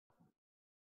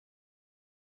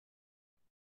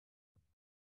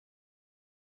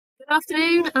Good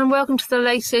afternoon and welcome to the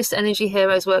latest Energy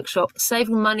Heroes workshop,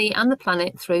 Saving Money and the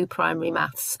Planet Through Primary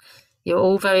Maths. You're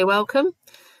all very welcome.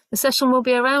 The session will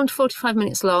be around 45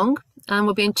 minutes long and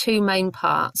will be in two main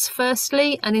parts.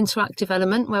 Firstly, an interactive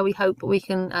element where we hope we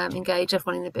can engage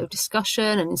everyone in a bit of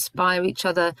discussion and inspire each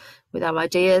other with our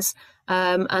ideas.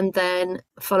 And then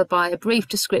followed by a brief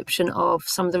description of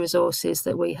some of the resources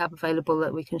that we have available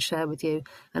that we can share with you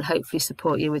and hopefully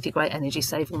support you with your great energy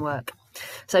saving work.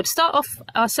 So to start off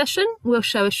our session, we'll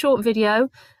show a short video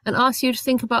and ask you to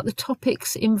think about the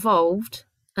topics involved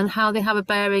and how they have a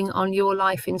bearing on your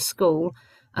life in school,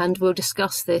 and we'll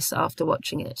discuss this after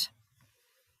watching it.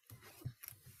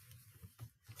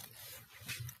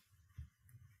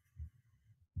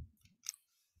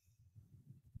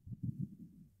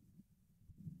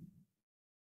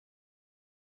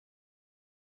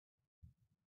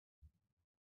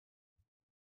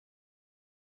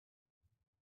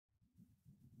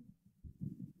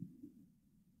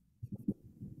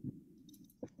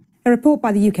 A report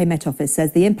by the UK Met Office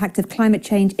says the impact of climate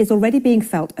change is already being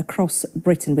felt across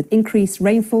Britain with increased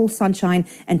rainfall, sunshine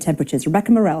and temperatures.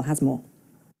 Rebecca Morell has more.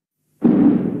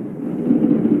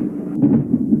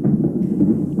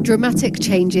 Dramatic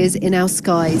changes in our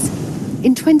skies.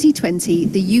 In 2020,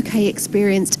 the UK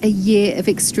experienced a year of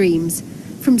extremes,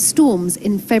 from storms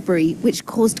in February which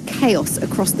caused chaos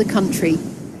across the country,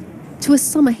 to a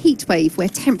summer heatwave where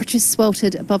temperatures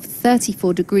sweltered above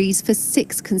 34 degrees for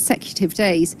 6 consecutive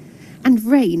days, and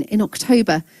rain in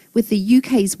October with the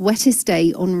UK's wettest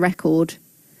day on record.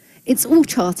 It's all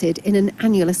charted in an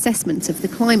annual assessment of the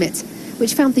climate,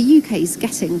 which found the UK's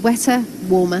getting wetter,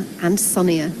 warmer and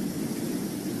sunnier.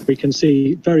 We can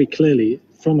see very clearly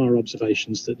from our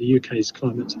observations that the UK's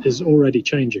climate is already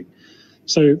changing.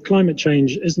 So climate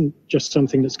change isn't just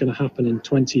something that's going to happen in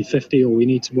 2050 or we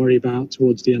need to worry about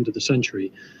towards the end of the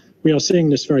century. We are seeing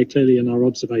this very clearly in our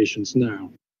observations now.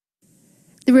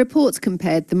 The report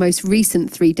compared the most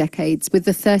recent 3 decades with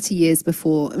the 30 years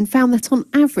before and found that on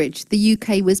average the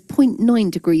UK was 0.9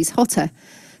 degrees hotter.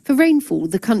 For rainfall,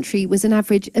 the country was an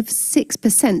average of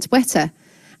 6% wetter.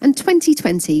 And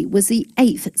 2020 was the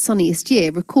 8th sunniest year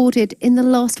recorded in the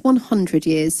last 100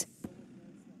 years.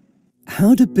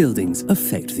 How do buildings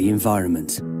affect the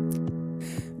environment?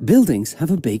 Buildings have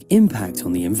a big impact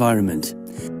on the environment.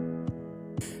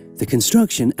 The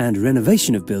construction and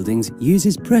renovation of buildings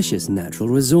uses precious natural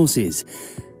resources.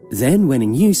 Then, when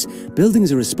in use,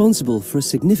 buildings are responsible for a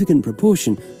significant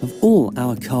proportion of all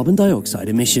our carbon dioxide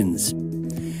emissions.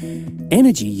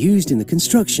 Energy used in the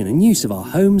construction and use of our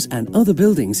homes and other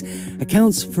buildings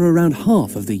accounts for around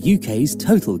half of the UK's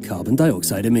total carbon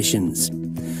dioxide emissions.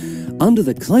 Under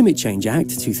the Climate Change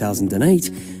Act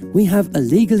 2008, we have a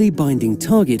legally binding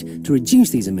target to reduce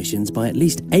these emissions by at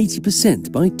least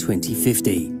 80% by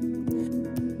 2050.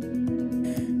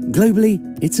 Globally,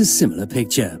 it's a similar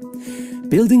picture.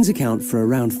 Buildings account for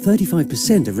around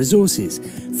 35% of resources,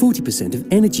 40% of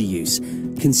energy use,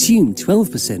 consume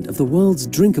 12% of the world's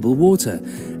drinkable water,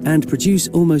 and produce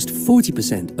almost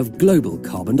 40% of global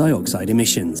carbon dioxide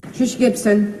emissions. Trish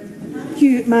Gibson. Thank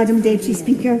you, Madam Deputy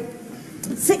Speaker.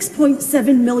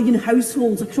 6.7 million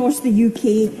households across the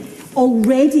UK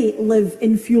already live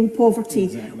in fuel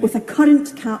poverty with a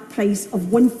current cap price of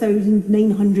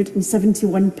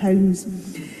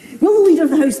 £1,971. Will the Leader of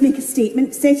the House make a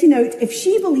statement setting out if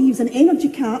she believes an energy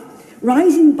cap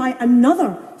rising by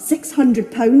another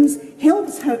 £600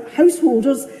 helps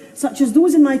householders such as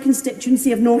those in my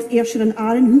constituency of North Ayrshire and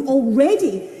Arran who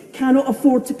already cannot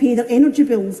afford to pay their energy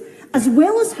bills, as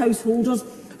well as householders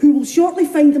who will shortly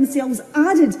find themselves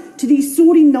added to these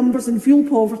soaring numbers in fuel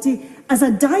poverty as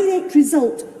a direct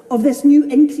result of this new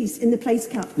increase in the price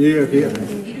cap? Yeah.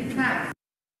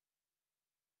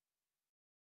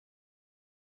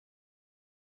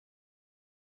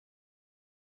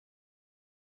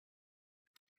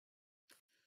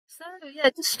 So yeah,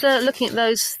 just looking at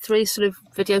those 3 sort of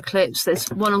video clips, there's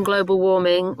one on global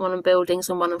warming, one on buildings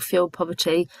and one on fuel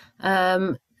poverty.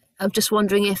 I'm just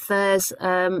wondering if there's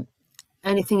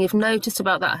anything you've noticed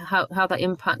about that, how that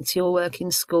impacts your work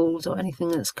in schools or anything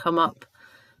that's come up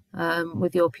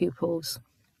with your pupils.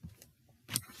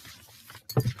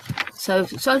 So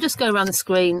I'll just go around the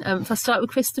screen. If I start with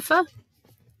Christopher.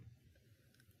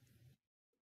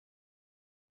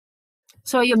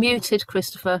 Sorry, you're muted,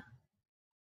 Christopher.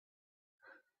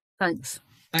 Thanks.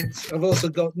 I've also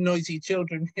got noisy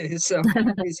children here, so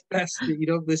it's best that you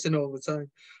don't listen all the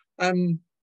time.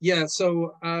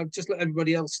 So just let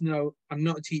everybody else know, I'm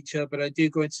not a teacher, but I do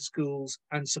go into schools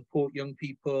and support young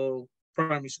people,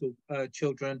 primary school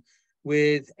children,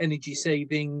 with energy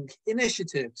saving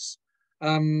initiatives.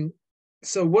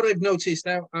 So what I've noticed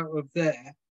out of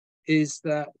there is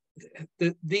that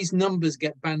these numbers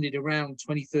get bandied around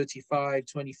 2035,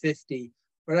 2050,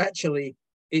 but actually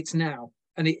it's now.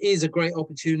 And it is a great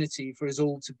opportunity for us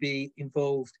all to be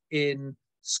involved in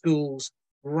schools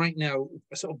right now,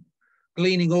 sort of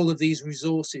gleaning all of these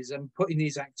resources and putting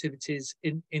these activities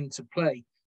into play.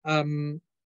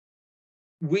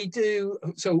 We do,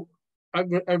 so I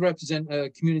represent a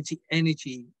community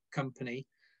energy company.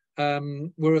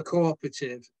 We're a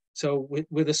cooperative, so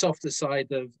we're the softer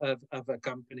side of a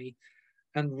company,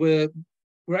 and we're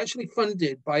actually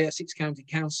funded by Essex County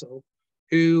Council,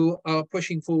 who are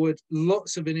pushing forward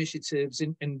lots of initiatives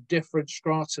in different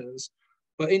stratas,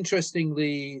 but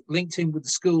interestingly linked in with the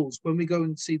schools. When we go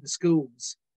and see the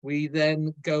schools, we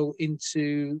then go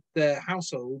into their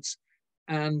households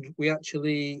and we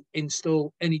actually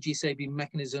install energy saving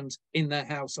mechanisms in their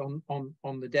house on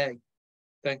the day.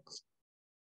 Thanks.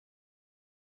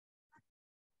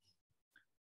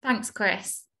 Thanks,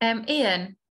 Chris.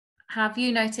 Ian, have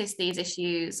you noticed these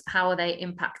issues? How are they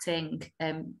impacting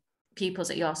pupils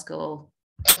at your school?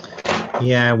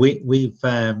 Yeah, we've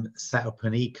set up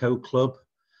an eco club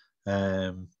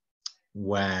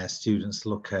where students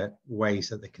look at ways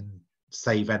that they can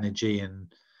save energy and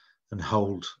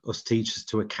hold us teachers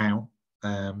to account.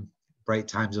 Break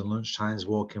times and lunch times,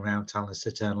 walking around telling us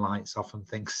to turn lights off and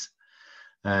things.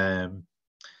 So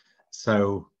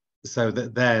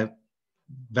that they're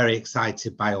very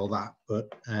excited by all that,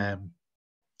 but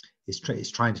it's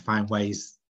trying to find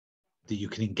ways that you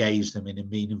can engage them in a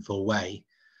meaningful way,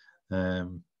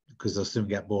 because they'll soon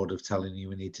get bored of telling you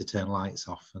we need to turn lights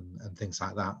off and things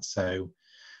like that. So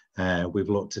we've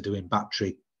looked at doing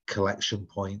battery collection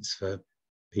points for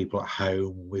people at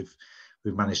home. We've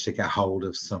managed to get hold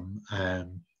of some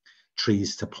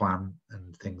trees to plant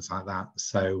and things like that.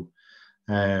 So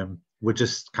we're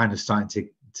just kind of starting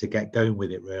to get going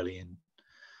with it, really,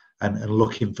 and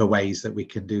looking for ways that we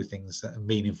can do things that are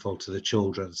meaningful to the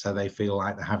children, so they feel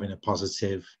like they're having a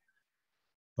positive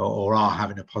or are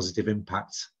having a positive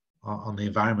impact on the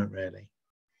environment, really.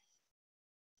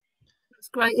 That's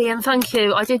great, Ian. Thank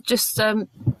you. I did just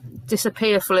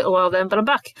disappear for a little while then, but I'm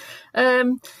back.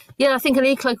 Yeah, I think an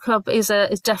eco club is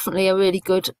definitely a really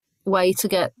good way to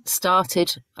get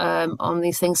started on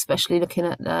these things, especially looking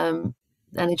at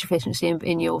energy efficiency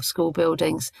in your school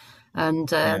buildings. And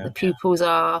the pupils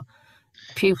are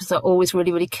always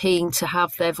really, really keen to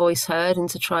have their voice heard and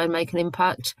to try and make an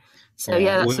impact. So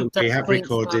yeah, we have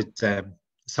recorded.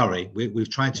 We've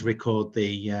tried to record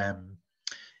the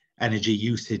energy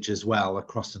usage as well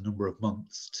across a number of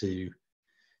months to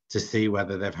see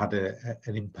whether they've had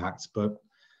an impact. But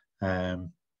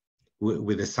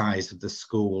with the size of the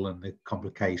school and the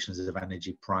complications of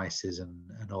energy prices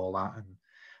and all that,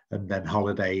 and then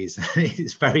holidays,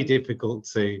 it's very difficult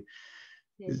to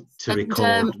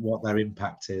record what their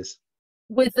impact is.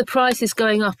 With the prices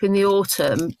going up in the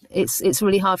autumn, it's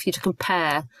really hard for you to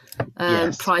compare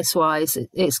price wise.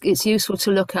 It's useful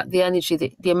to look at the energy,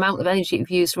 the amount of energy you've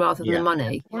used rather than the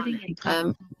money.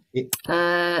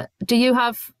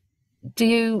 Do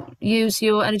you use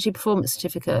your energy performance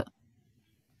certificate?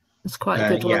 It's quite a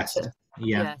good one to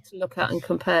look at and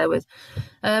compare with.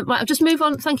 Right, I'll just move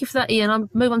on. Thank you for that, Ian. I'll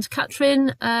move on to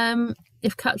Catherine.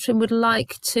 If Catherine would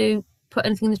like to put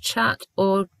anything in the chat,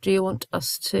 or do you want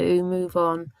us to move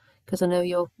on? Because I know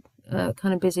you're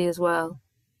kind of busy as well.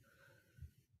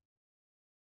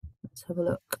 Let's have a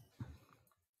look.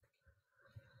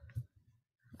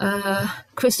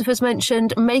 Christopher's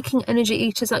mentioned making energy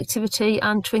eaters activity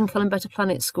and Twinkle and Better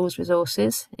Planet schools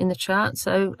resources in the chat.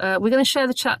 So we're going to share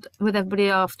the chat with everybody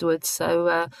afterwards.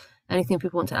 So anything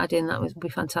people want to add in, that would be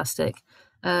fantastic.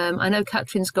 I know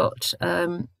Catherine's got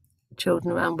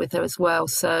children around with her as well.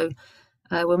 So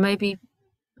we'll maybe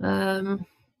move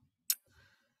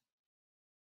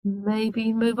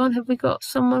on. Have we got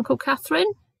someone called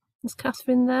Catherine? Is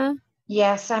Catherine there?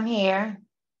 Yes, I'm here.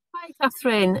 Hi,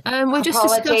 Catherine. We're just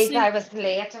Apologies, discussing... I was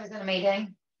late. I was in a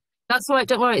meeting. That's all right.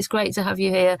 Don't worry. It's great to have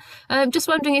you here. Just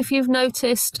wondering if you've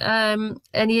noticed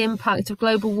any impact of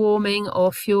global warming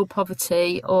or fuel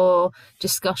poverty or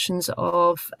discussions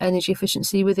of energy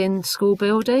efficiency within school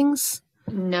buildings.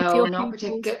 No, not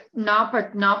particularly.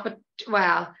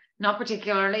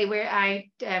 I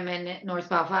am in North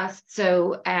Belfast,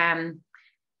 so no,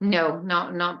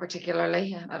 not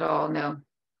particularly at all. No.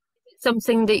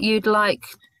 Something that you'd like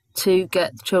to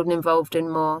get children involved in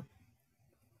more?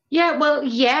 Yeah, well,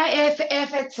 yeah, if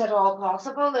it's at all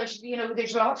possible. There's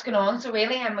lots going on, so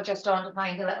really I'm just on to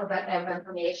find a little bit of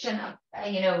information,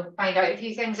 find out a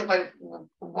few things about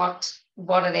what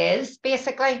it is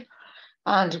basically,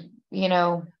 and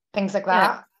things like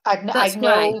that.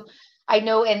 I I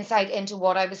no insight into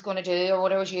what I was going to do or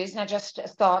what I was using. I just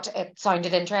thought it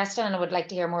sounded interesting and I would like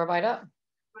to hear more about it.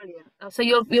 Brilliant. So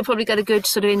you'll probably get a good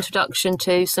sort of introduction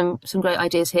to some great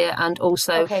ideas here, and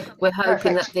also we're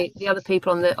hoping that the other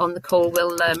people on the call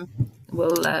will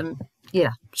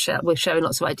we're sharing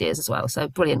lots of ideas as well. So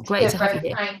brilliant, great to have you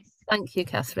here. Thanks. Thank you,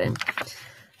 Catherine.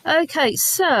 Okay,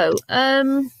 so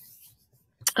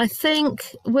I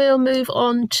think we'll move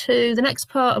on to the next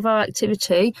part of our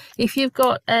activity. If you've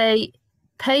got a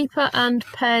paper and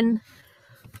pen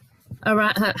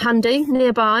handy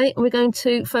nearby, we're going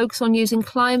to focus on using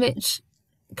climate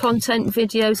content,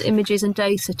 videos, images and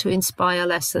data to inspire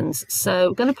lessons. So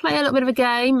we're going to play a little bit of a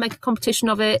game, make a competition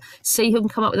of it, see who can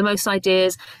come up with the most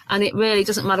ideas, and it really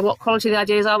doesn't matter what quality the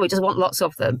ideas are, we just want lots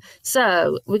of them.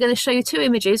 So we're going to show you 2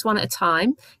 images, one at a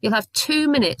time. You'll have 2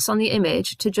 minutes on the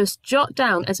image to just jot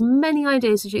down as many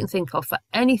ideas as you can think of for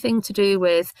anything to do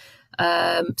with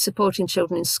supporting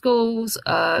children in schools,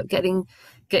 getting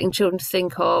children to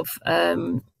think of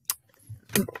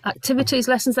activities,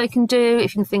 lessons they can do.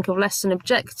 If you can think of lesson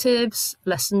objectives,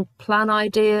 lesson plan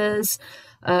ideas,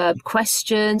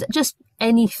 questions, just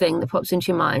anything that pops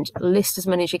into your mind, list as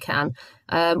many as you can.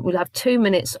 We'll have 2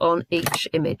 minutes on each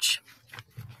image.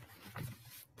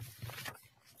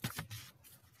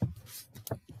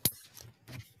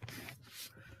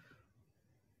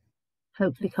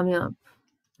 Hopefully coming up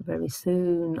very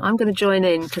soon. I'm going to join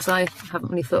in because I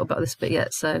haven't really thought about this bit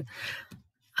yet, so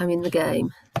I'm in the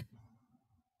game.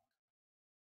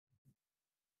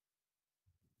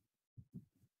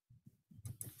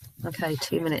 Okay,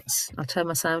 2 minutes. I'll turn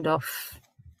my sound off.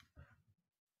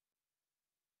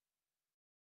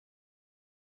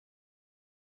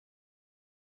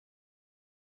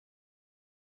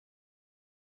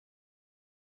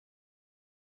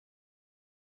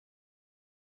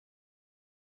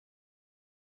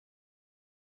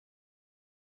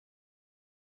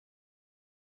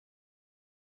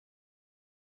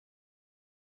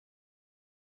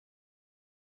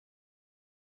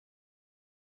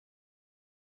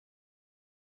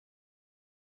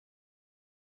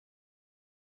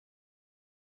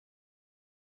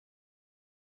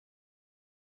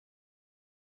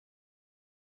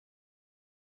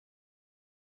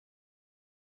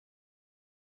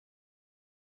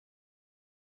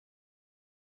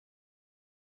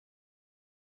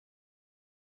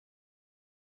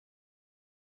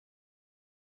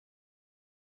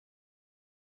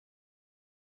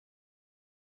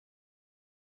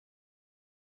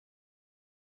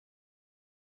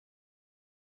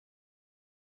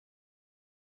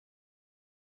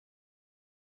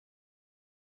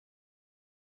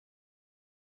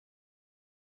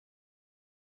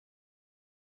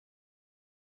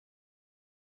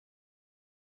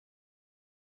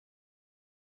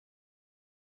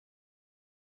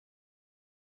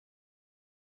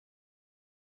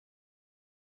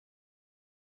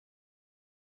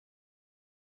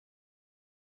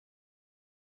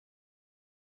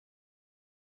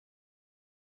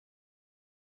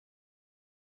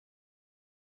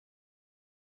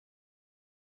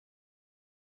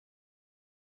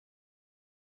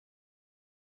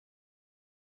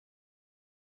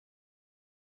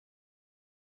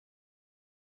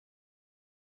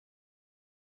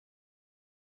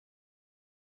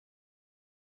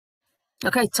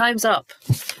 Okay, time's up.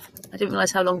 I didn't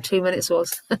realise how long 2 minutes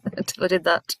was until I did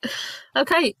that.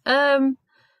 Okay,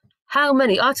 how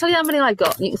many? I'll tell you how many I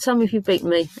got. You can tell me if you've beaten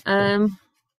me. 1,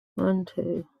 2,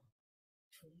 3,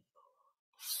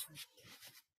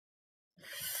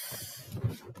 4,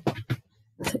 5,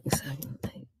 6, 7,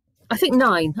 8. I think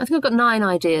 9. I think I've got 9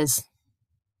 ideas.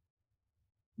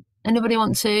 Anybody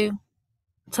want to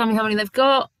tell me how many they've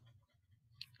got?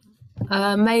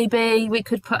 Maybe we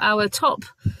could put our top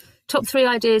 3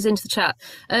 ideas into the chat.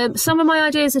 Some of my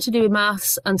ideas are to do with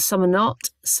maths and some are not.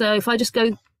 So if I just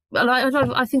go,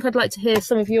 I think I'd like to hear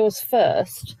some of yours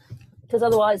first, because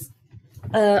otherwise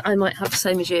I might have the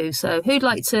same as you. So who'd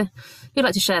like to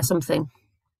share something?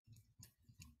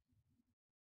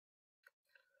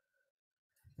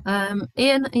 Ian,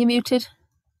 are you muted?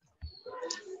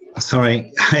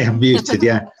 Sorry, I am muted,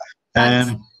 yeah.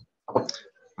 I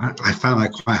found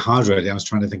that quite hard really. I was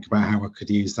trying to think about how I could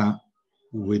use that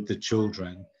with the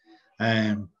children.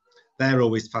 They're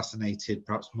always fascinated,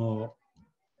 perhaps more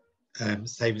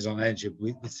savings on energy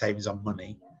with savings on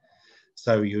money.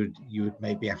 So you would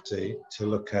maybe have to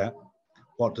look at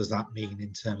what does that mean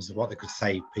in terms of what they could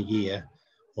save per year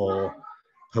or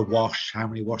per wash, how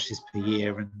many washes per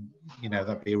year, and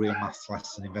that'd be a real maths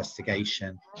lesson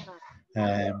investigation.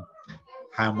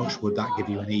 How much would that give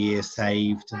you in a year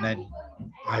saved? And then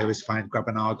I always grab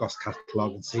an Argos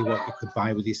catalogue and see what you could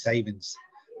buy with your savings.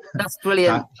 That's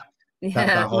brilliant. that Really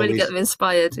get always them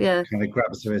inspired. Yeah. kind of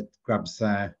grabs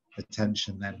their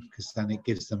attention then, because then it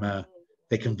gives them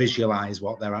they can visualize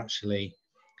what they're actually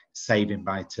saving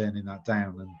by turning that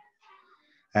down.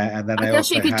 And then I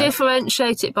guess you could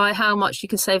differentiate it by how much you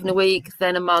can save in a week,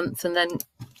 then a month, and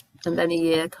then a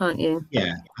year, can't you?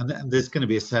 Yeah, and there's going to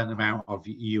be a certain amount of,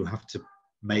 you have to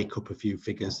make up a few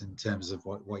figures in terms of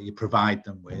what you provide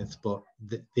them with, but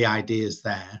the idea is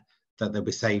there that they'll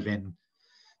be saving.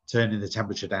 Turning the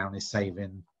temperature down is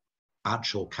saving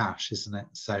actual cash, isn't it?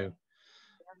 So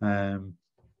and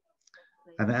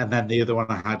then the other one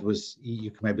I had was,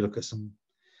 you can maybe look at some,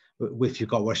 if you've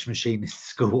got a washing machine in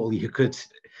school, you could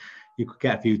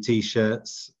get a few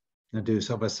t-shirts and do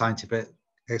sort of a scientific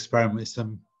experiment with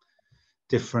some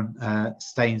different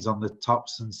stains on the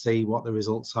tops and see what the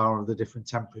results are of the different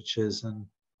temperatures, and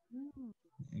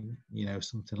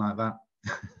something like that.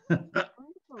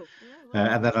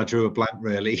 And then I drew a blank,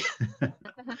 really.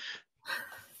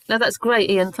 No, that's great,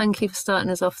 Ian. Thank you for starting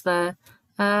us off there.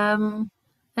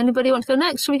 Anybody want to go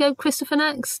next? Shall we go Christopher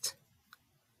next?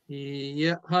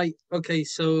 Yeah, hi. Okay,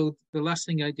 so the last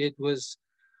thing I did was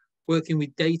working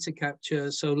with data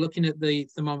capture. So looking at the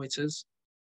thermometers,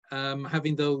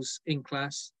 having those in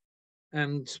class.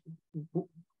 And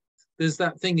there's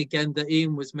that thing again that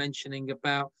Ian was mentioning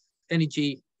about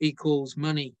energy equals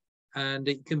money. And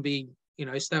it can be,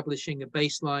 establishing a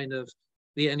baseline of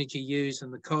the energy used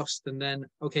and the cost. And then,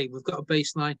 okay, we've got a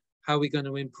baseline. How are we going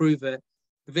to improve it?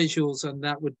 The visuals on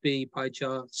that would be pie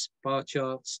charts, bar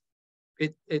charts.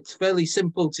 It's fairly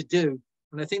simple to do.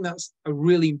 And I think that's a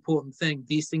really important thing.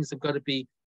 These things have got to be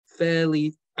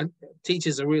and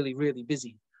teachers are really, really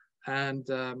busy. And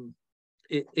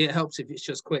it helps if it's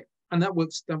just quick. And that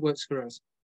works for us.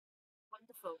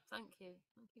 Wonderful. Thank you.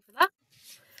 Thank you for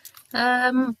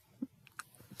that.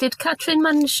 Did Catherine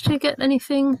manage to get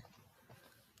anything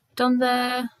done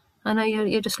there? I know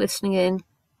you're just listening in,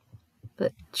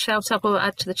 but shout up or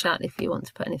add to the chat if you want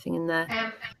to put anything in there.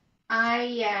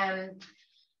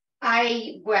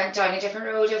 I went down a different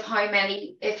road of how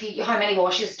many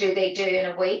washes do they do in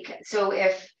a week. So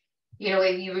if you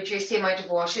reduce the amount of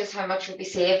washes, how much would be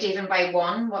saved even by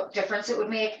one, what difference it would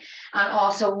make, and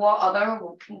also what other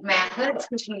methods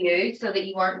could you use so that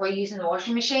you were using the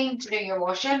washing machine to do your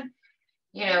washing,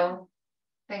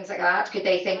 things like that. Could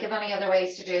they think of any other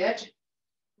ways to do it?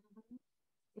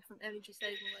 Different energy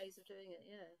saving ways of doing it.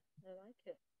 Yeah, I like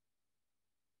it.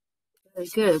 Very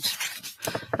good.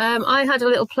 I had a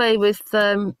little play with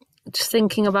just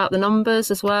thinking about the numbers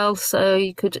as well. So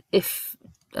you could, if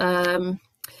you're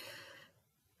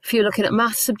looking at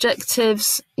maths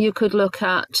objectives, you could look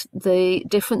at the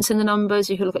difference in the numbers.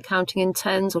 You could look at counting in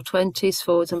 10s or 20s,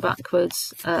 forwards and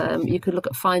backwards. You could look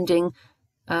at finding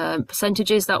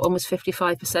percentages. That one was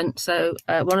 55%. So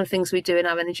one of the things we do in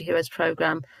our Energy Heroes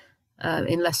programme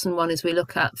in lesson 1 is we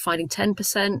look at finding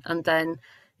 10%, and then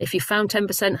if you found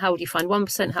 10%, how would you find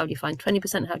 1%? How would you find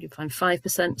 20%? How would you find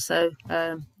 5%? So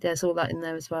there's all that in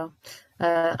there as well.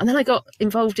 And then I got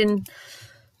involved in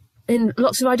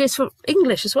lots of ideas for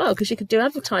English as well, because you could do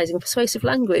advertising, persuasive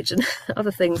language and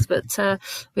other things. But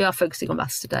we are focusing on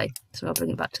maths today, so I'll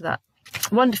bring it back to that.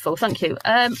 Wonderful, thank you.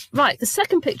 Right, the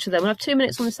second picture then. We'll have 2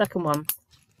 minutes on the second one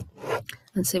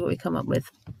and see what we come up with.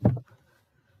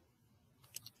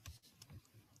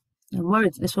 I'm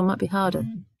worried that this one might be harder.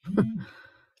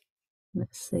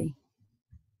 Let's see.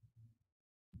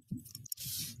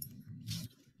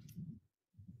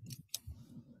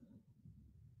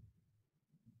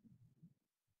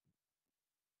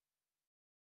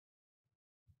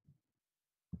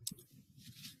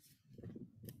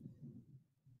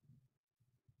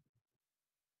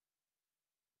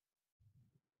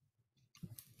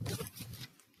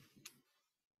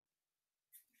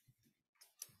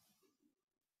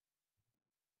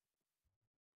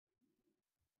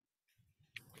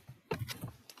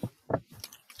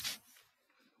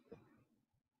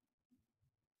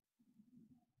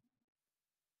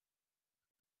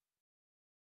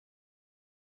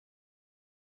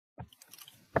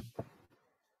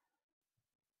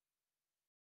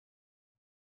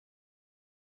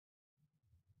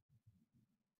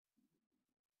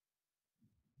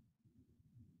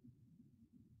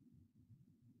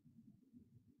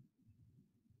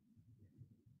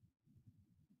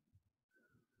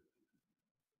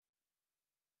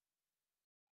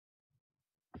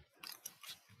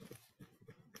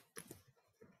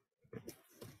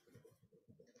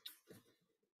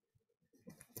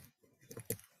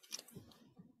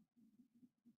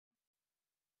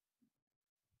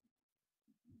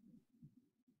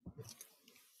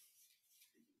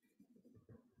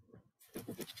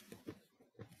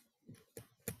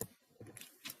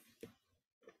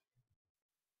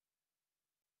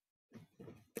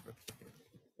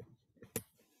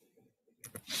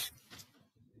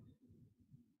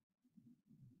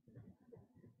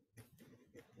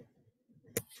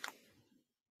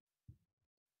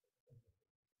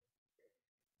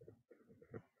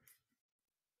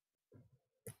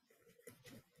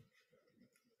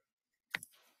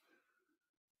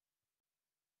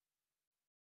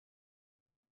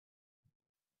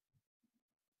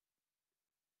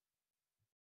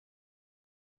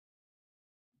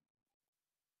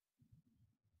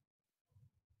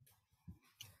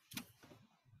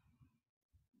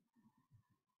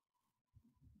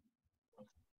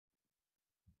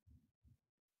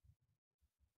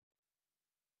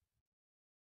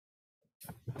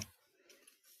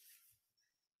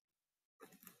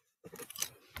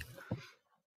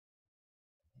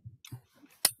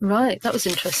 Right, that was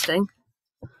interesting.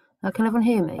 Can everyone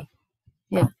hear me?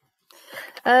 Yeah.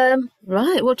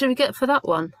 Right, what do we get for that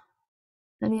one?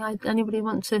 Anybody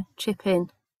want to chip in?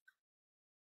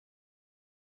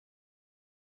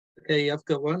 Okay, I've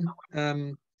got one.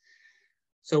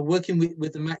 So working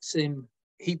with the maxim,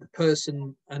 heat the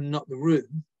person and not the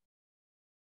room,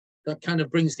 that kind of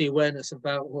brings the awareness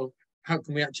about, well, how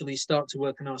can we actually start to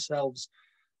work on ourselves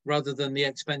rather than the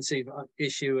expensive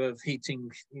issue of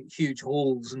heating huge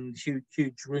halls and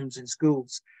huge rooms in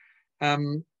schools.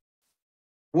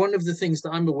 One of the things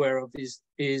that I'm aware of is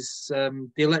the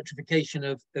electrification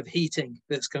of heating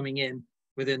that's coming in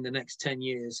within the next 10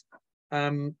 years.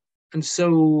 And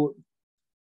so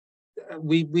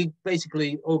we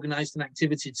basically organized an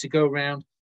activity to go around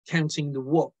counting the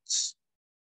watts.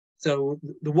 So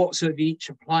the watts of each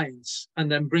appliance,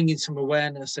 and then bringing some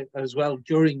awareness as well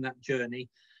during that journey,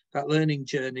 that learning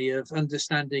journey of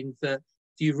understanding that,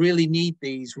 do you really need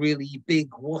these really big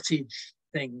wattage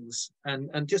things,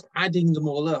 and just adding them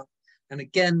all up. And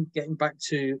again, getting back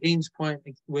to Ian's point,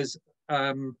 was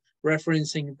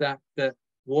referencing that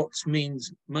watts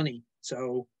means money.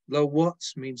 So low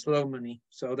watts means low money.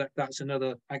 So that's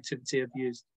another activity I've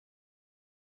used.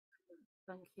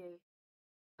 Thank you.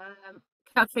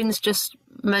 Catherine's just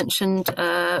mentioned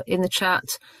in the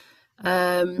chat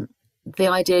the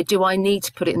idea, do I need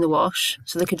to put it in the wash?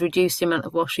 So they could reduce the amount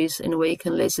of washes in a week.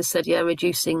 And Liz has said, yeah,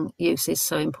 reducing use is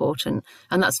so important.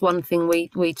 And that's one thing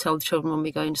we tell the children when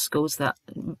we go into schools, that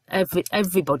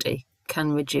everybody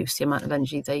can reduce the amount of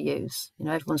energy they use. You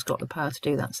know, everyone's got the power to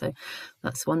do that. So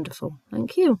that's wonderful.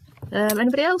 Thank you.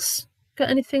 Anybody else got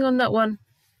anything on that one?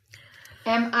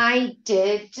 I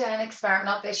did an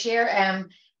experiment this year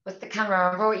with the, can't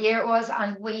remember what year it was,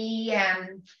 and we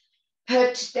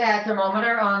put the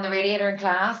thermometer on the radiator in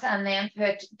class and then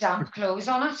put damp clothes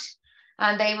on it,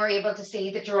 and they were able to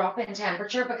see the drop in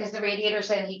temperature because the radiators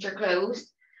then heat your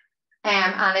clothes,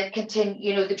 and it continued,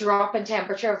 you know, the drop in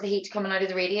temperature of the heat coming out of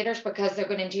the radiators because they're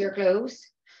going into your clothes.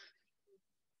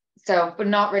 So, but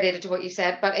not related to what you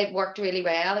said, but it worked really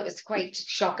well. It was quite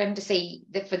shocking to see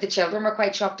that, for the children were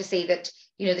quite shocked to see that,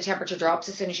 you know, the temperature drops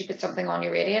as soon as you put something on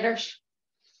your radiators.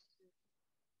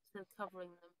 So covering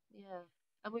them, yeah.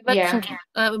 And we mentioned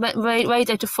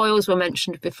radiator foils were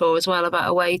mentioned before as well, about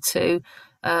a way to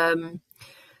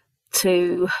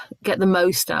get the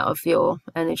most out of your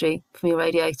energy from your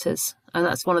radiators, and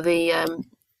that's one of the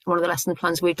lesson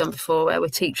plans we've done before, where we're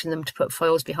teaching them to put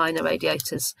foils behind their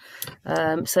radiators.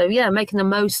 So yeah, making the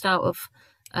most out of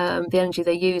the energy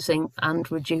they're using and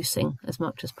reducing as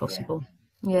much as possible.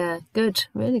 Yeah, good,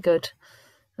 really good.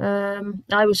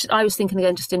 I was thinking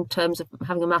again, just in terms of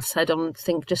having a maths head on,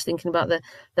 thinking about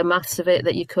the maths of it,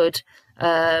 that you could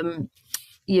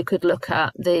look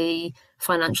at the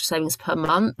financial savings per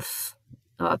month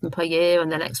rather than per year,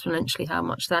 and then exponentially how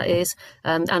much that is,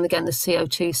 and again the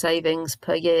CO2 savings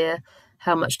per year,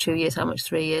 how much 2 years, how much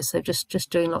 3 years. So just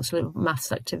doing lots of little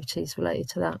maths activities related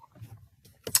to that.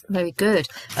 Very good.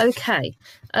 Okay,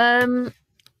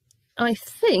 I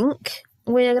think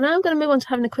we're now going to move on to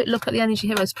having a quick look at the Energy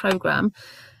Heroes programme.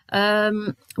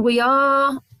 We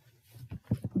are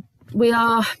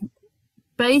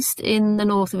based in the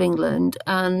north of England,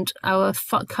 and our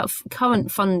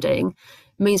current funding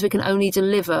means we can only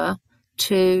deliver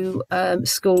to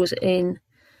schools in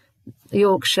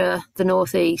Yorkshire, the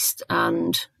North East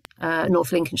and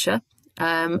North Lincolnshire,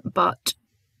 but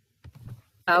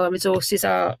our resources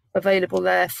are available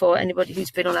there for anybody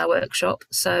who's been on our workshop.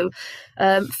 So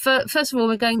first of all,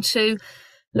 we're going to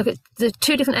look at the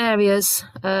two different areas,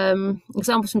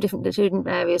 examples from two different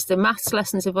areas, the maths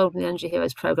lessons involved in the Energy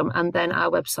Heroes programme, and then our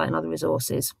website and other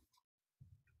resources.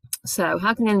 So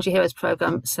how can the Energy Heroes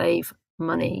programme save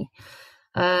money?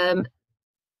 Our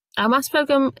maths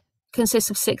programme consists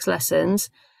of 6 lessons.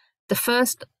 The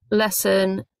first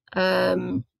lesson,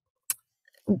 the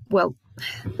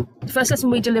first lesson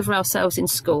we deliver ourselves in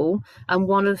school, and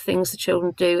one of the things the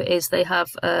children do is they have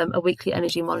a weekly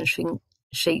energy monitoring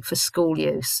sheet for school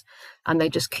use, and they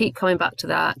just keep coming back to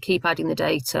that, keep adding the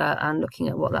data and looking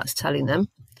at what that's telling them.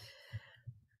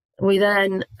 We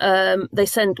then we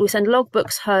send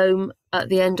logbooks home at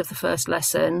the end of the first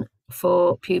lesson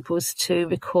for pupils to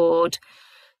record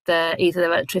either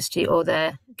their electricity or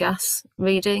their gas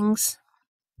readings.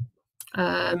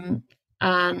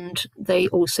 And they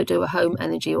also do a home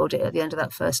energy audit at the end of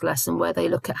that first lesson, where they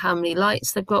look at how many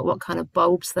lights they've got, what kind of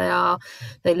bulbs they are.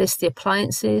 They list the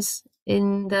appliances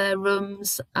in their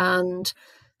rooms and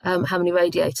how many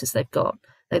radiators they've got.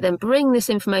 They then bring this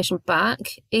information back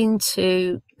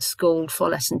into school for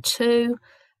lesson 2,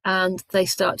 and they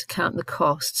start to count the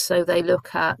costs. So they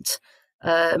look at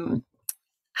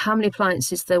how many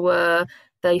appliances there were.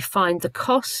 They find the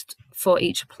cost for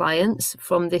each appliance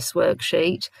from this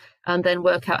worksheet, and then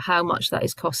work out how much that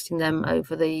is costing them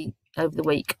over the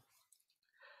week.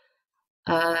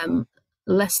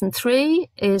 Lesson 3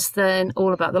 is then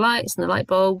all about the lights and the light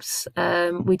bulbs.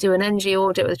 We do an energy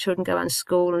audit where the children go around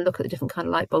school and look at the different kind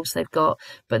of light bulbs they've got,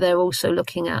 but they're also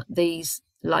looking at these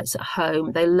lights at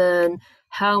home. They learn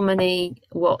how many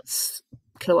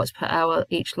kilowatts per hour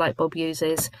each light bulb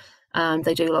uses, and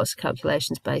they do lots of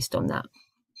calculations based on that.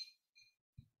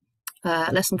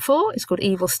 Lesson 4 is called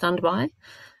Evil Standby,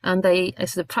 and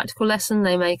it's a practical lesson.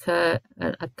 They make a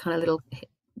kind of little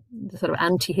sort of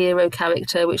anti-hero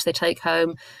character which they take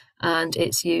home, and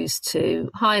it's used to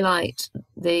highlight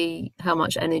how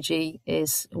much energy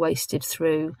is wasted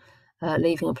through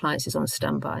leaving appliances on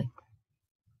standby.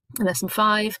 And lesson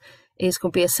 5 is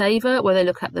called Be a Saver, where they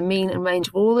look at the mean and range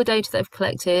of all the data they've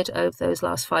collected over those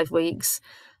last 5 weeks,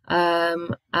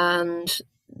 and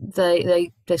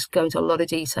they just go into a lot of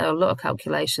detail, a lot of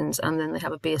calculations, and then they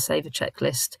have a Be a Saver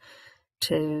checklist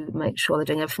to make sure they're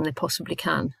doing everything they possibly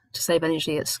can to save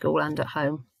energy at school and at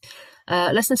home.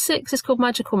 Lesson 6 is called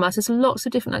Magical Maths. There's lots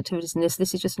of different activities in this.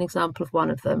 This is just an example of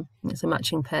one of them. It's a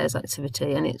matching pairs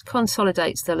activity, and it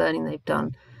consolidates the learning they've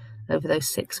done over those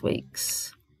 6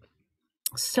 weeks.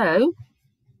 So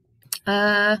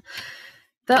that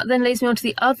then leads me on to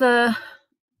the other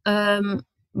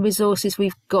resources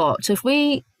we've got. So if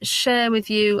we share with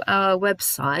you our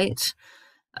website,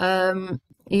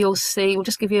 you'll see, we'll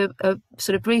just give you a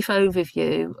sort of brief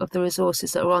overview of the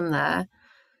resources that are on there.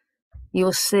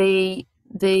 You'll see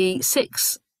the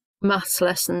 6 maths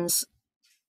lessons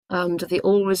under the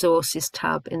All Resources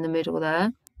tab in the middle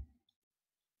there.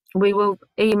 We will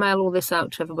email all this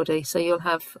out to everybody, so you'll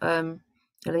have a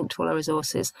link to all our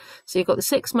resources. So you've got the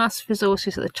 6 maths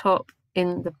resources at the top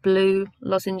in the blue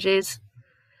lozenges,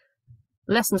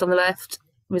 lessons on the left,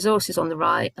 resources on the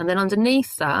right, and then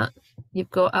underneath that you've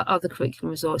got our other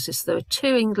curriculum resources. So there are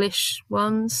 2 English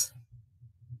ones,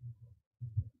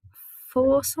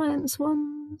 4 science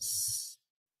ones.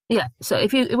 Yeah, so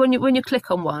when you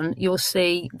click on one, you'll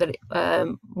see that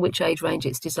which age range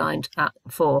it's designed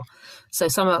for. So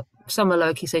some are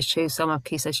low key stage 2, some are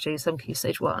key stage 2, some key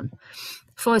stage 1.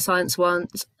 4 science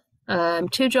ones,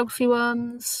 2 geography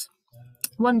ones,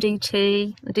 1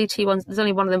 DT. The DT ones, there's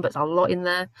only one of them, but there's a lot in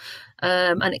there,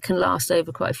 and it can last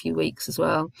over quite a few weeks as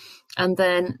well. And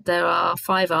then there are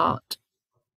 5 art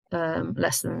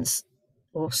lessons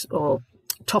or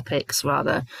topics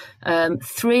rather.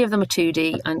 3 of them are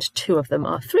 2D and 2 of them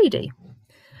are 3D.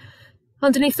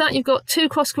 Underneath that, you've got 2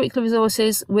 cross-curricular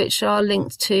resources which are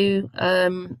linked to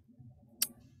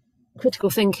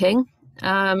critical thinking,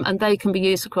 and they can be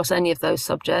used across any of those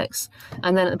subjects.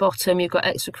 And then at the bottom you've got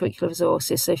extracurricular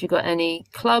resources, so if you've got any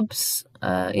clubs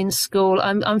in school,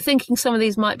 I'm thinking some of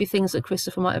these might be things that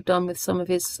Christopher might have done with some of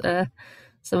his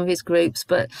groups,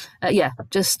 but yeah,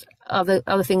 just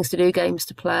other things to do, games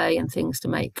to play and things to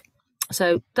make.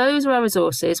 So those are our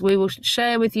resources. We will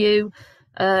share with you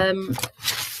our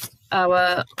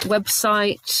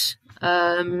website,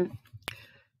 and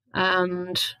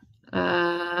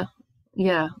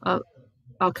yeah,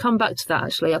 I'll come back to that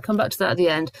actually. I'll come back to that at the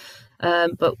end.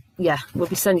 But yeah, we'll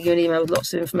be sending you an email with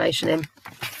lots of information in.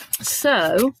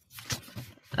 So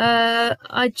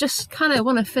I just kind of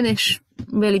want to finish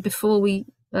really before we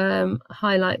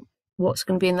highlight what's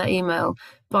going to be in that email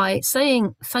by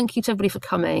saying thank you to everybody for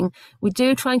coming. We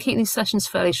do try and keep these sessions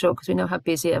fairly short because we know how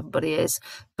busy everybody is,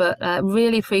 but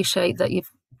really appreciate that you've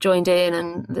joined in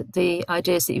and the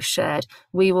ideas that you've shared.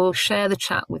 We will share the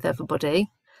chat with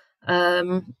everybody.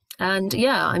 And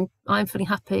yeah, I'm feeling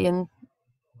happy and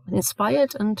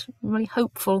inspired and really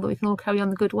hopeful that we can all carry on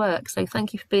the good work. So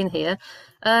thank you for being here.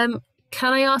 Can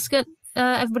I ask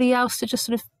everybody else to just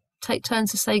sort of take turns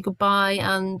to say goodbye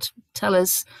and tell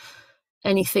us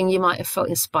anything you might have felt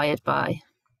inspired by?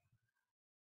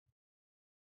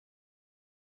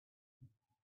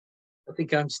 I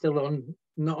think I'm still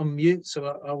not on mute, so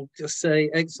I'll just say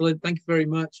excellent. Thank you very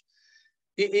much.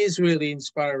 It is really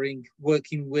inspiring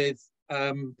working with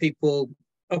people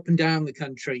up and down the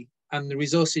country, and the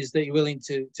resources that you're willing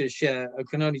to share. I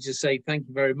can only just say thank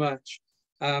you very much.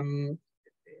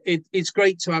 It's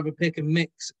great to have a pick and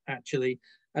mix actually,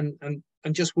 and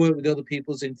just work with other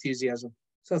people's enthusiasm.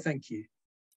 So thank you.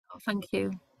 Oh, thank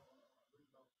you.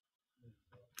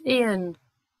 Ian.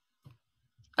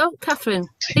 Oh, Catherine.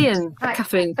 Ian. Hi.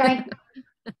 Catherine.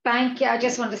 Thank you. I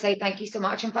just want to say thank you so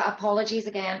much, and apologies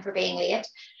again for being late.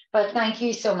 But thank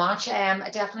you so much. I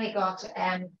definitely got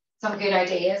some good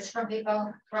ideas from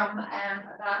people from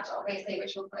that, obviously,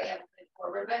 which we'll put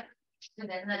forward with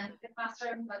within the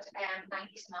classroom. But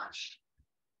thank you so much.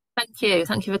 Thank you.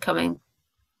 Thank you for coming.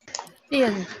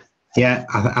 Ian. Yeah,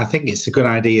 I think it's a good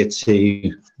idea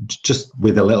to just,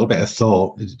 with a little bit of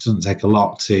thought, it doesn't take a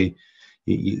lot to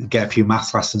you get a few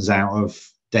maths lessons out of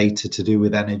data to do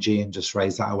with energy and just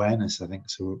raise that awareness. I think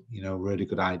it's a really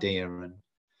good idea and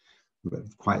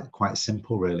quite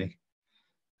simple, really.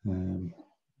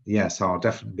 Yeah, so I'll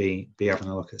definitely be having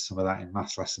a look at some of that in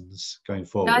maths lessons going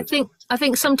forward. I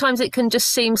think sometimes it can just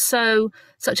seem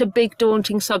such a big,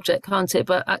 daunting subject, can't it?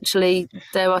 But actually,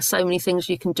 there are so many things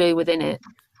you can do within it.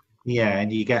 Yeah,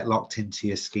 and you get locked into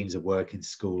your schemes of work in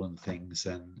school and things,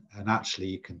 and actually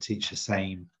you can teach the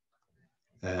same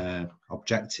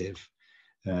objective,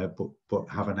 but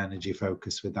have an energy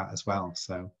focus with that as well.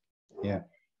 So, yeah.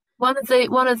 One of the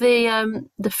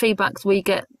feedbacks we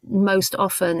get most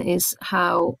often is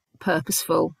how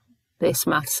purposeful this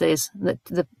maths is. That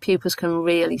the pupils can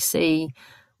really see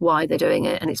why they're doing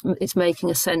it, and it's making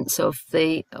a sense of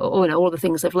all the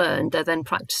things they've learned. They're then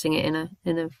practicing it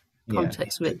in a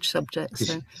context-rich subject.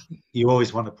 So you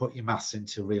always want to put your maths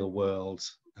into real world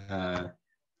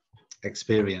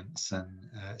experience and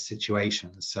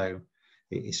situations. So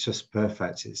it's just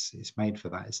perfect. It's made for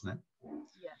that, isn't it?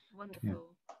 Yeah, wonderful. Yeah.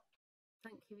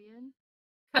 Thank you, Ian.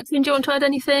 Catherine, do you want to add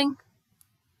anything?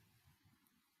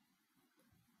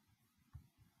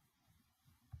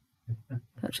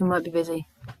 Catherine might be busy.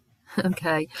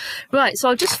 Okay, right. So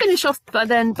I'll just finish off by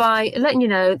letting you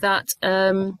know that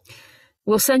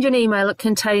we'll send you an email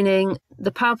containing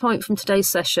the PowerPoint from today's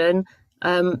session,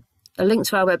 a link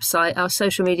to our website, our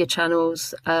social media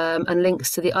channels, and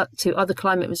links to other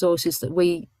climate resources that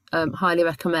we highly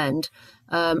recommend,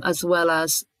 as well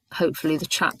as hopefully the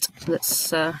chat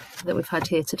that we've had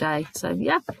here today. So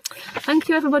yeah, thank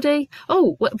you everybody.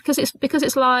 Oh, because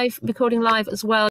it's live, recording live as well.